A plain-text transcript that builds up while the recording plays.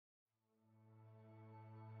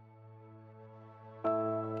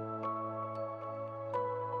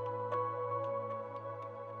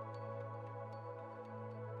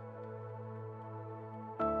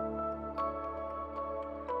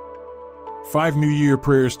5 New Year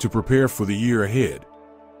prayers to prepare for the year ahead.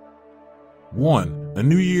 1. A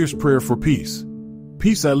New Year's prayer for peace.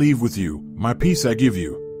 Peace I leave with you, my peace I give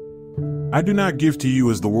you. I do not give to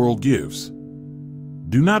you as the world gives.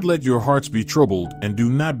 Do not let your hearts be troubled, and do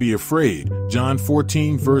not be afraid. John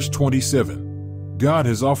 14 verse 27. God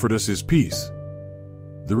has offered us His peace.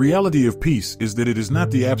 The reality of peace is that it is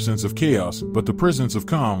not the absence of chaos, but the presence of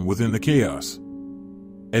calm within the chaos.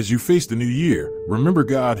 As you face the new year, remember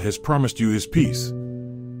God has promised you His peace.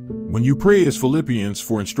 When you pray as Philippians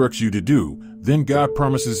 4 instructs you to do, then God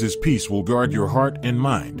promises His peace will guard your heart and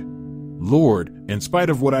mind. Lord, in spite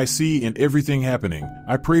of what I see and everything happening,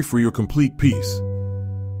 I pray for your complete peace.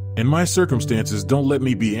 In my circumstances, don't let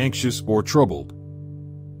me be anxious or troubled.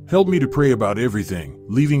 Help me to pray about everything,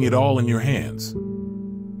 leaving it all in your hands.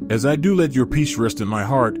 As I do, let your peace rest in my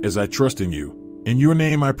heart as I trust in you. In your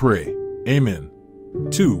name I pray. Amen.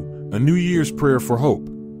 2. A New Year's prayer for hope.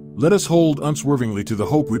 Let us hold unswervingly to the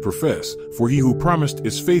hope we profess, for He who promised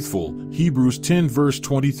is faithful. Hebrews 10 verse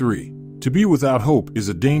 23. To be without hope is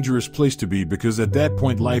a dangerous place to be, because at that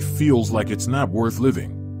point life feels like it's not worth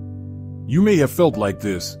living. You may have felt like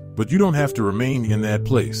this, but you don't have to remain in that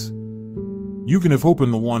place. You can have hope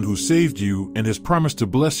in the one who saved you and has promised to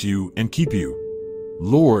bless you and keep you.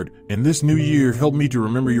 Lord, in this new year, help me to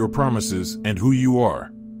remember your promises and who you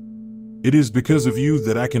are. It is because of you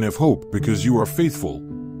that I can have hope, because you are faithful.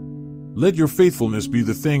 Let your faithfulness be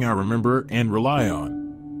the thing I remember and rely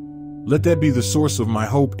on. Let that be the source of my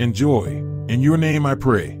hope and joy. In your name I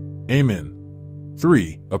pray. Amen.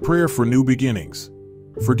 3. A prayer for new beginnings.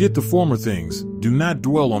 Forget the former things, do not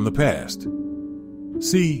dwell on the past.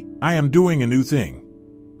 See, I am doing a new thing.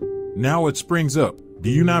 Now it springs up,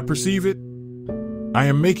 do you not perceive it? I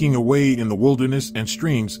am making a way in the wilderness and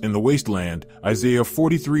streams in the wasteland. Isaiah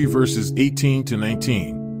 43 verses 18 to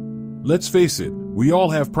 19. Let's face it, we all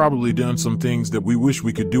have probably done some things that we wish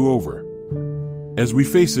we could do over. As we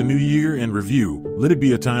face a new year and review, let it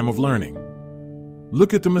be a time of learning.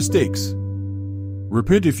 Look at the mistakes.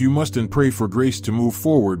 Repent if you must, and pray for grace to move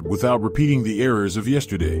forward without repeating the errors of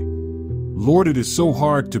yesterday. Lord, it is so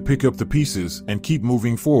hard to pick up the pieces and keep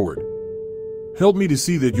moving forward. Help me to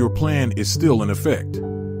see that your plan is still in effect.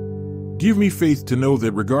 Give me faith to know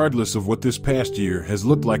that regardless of what this past year has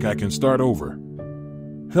looked like, I can start over.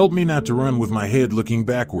 Help me not to run with my head looking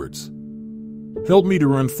backwards. Help me to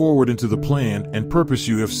run forward into the plan and purpose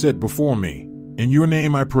you have set before me. In your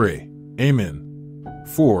name I pray. Amen.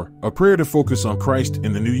 4. A prayer to focus on Christ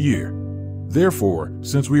in the new year. Therefore,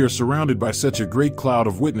 since we are surrounded by such a great cloud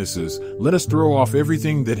of witnesses, let us throw off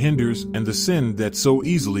everything that hinders and the sin that so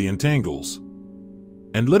easily entangles.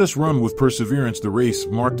 And let us run with perseverance the race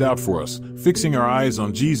marked out for us, fixing our eyes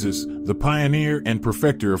on Jesus, the pioneer and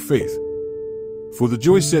perfecter of faith. For the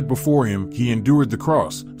joy set before him, he endured the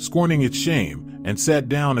cross, scorning its shame, and sat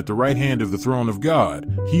down at the right hand of the throne of God.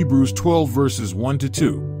 Hebrews 12 verses 1 to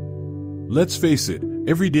 2. Let's face it,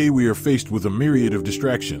 every day we are faced with a myriad of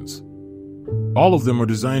distractions. All of them are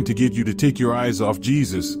designed to get you to take your eyes off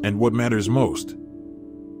Jesus and what matters most.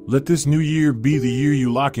 Let this new year be the year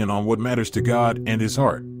you lock in on what matters to God and His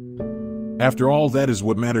heart. After all, that is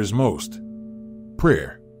what matters most.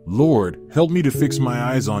 Prayer. Lord, help me to fix my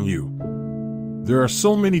eyes on you. There are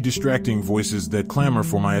so many distracting voices that clamor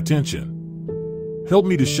for my attention. Help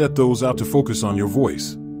me to shut those out to focus on your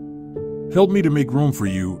voice. Help me to make room for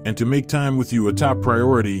you and to make time with you a top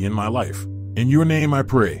priority in my life. In your name I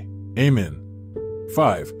pray. Amen.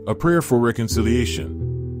 5. A prayer for reconciliation.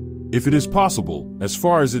 If it is possible, as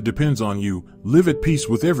far as it depends on you, live at peace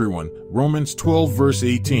with everyone. Romans 12 verse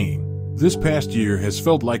 18. This past year has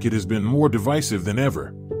felt like it has been more divisive than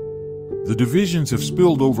ever. The divisions have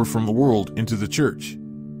spilled over from the world into the church.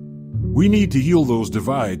 We need to heal those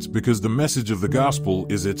divides because the message of the gospel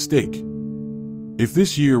is at stake. If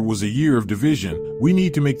this year was a year of division, we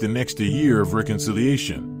need to make the next a year of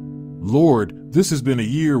reconciliation. Lord, this has been a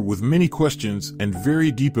year with many questions and very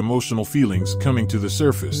deep emotional feelings coming to the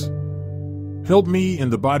surface. Help me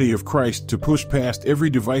and the body of Christ to push past every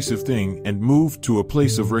divisive thing and move to a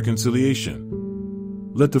place of reconciliation.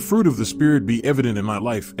 Let the fruit of the Spirit be evident in my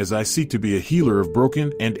life as I seek to be a healer of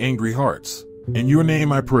broken and angry hearts. In your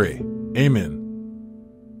name I pray. Amen.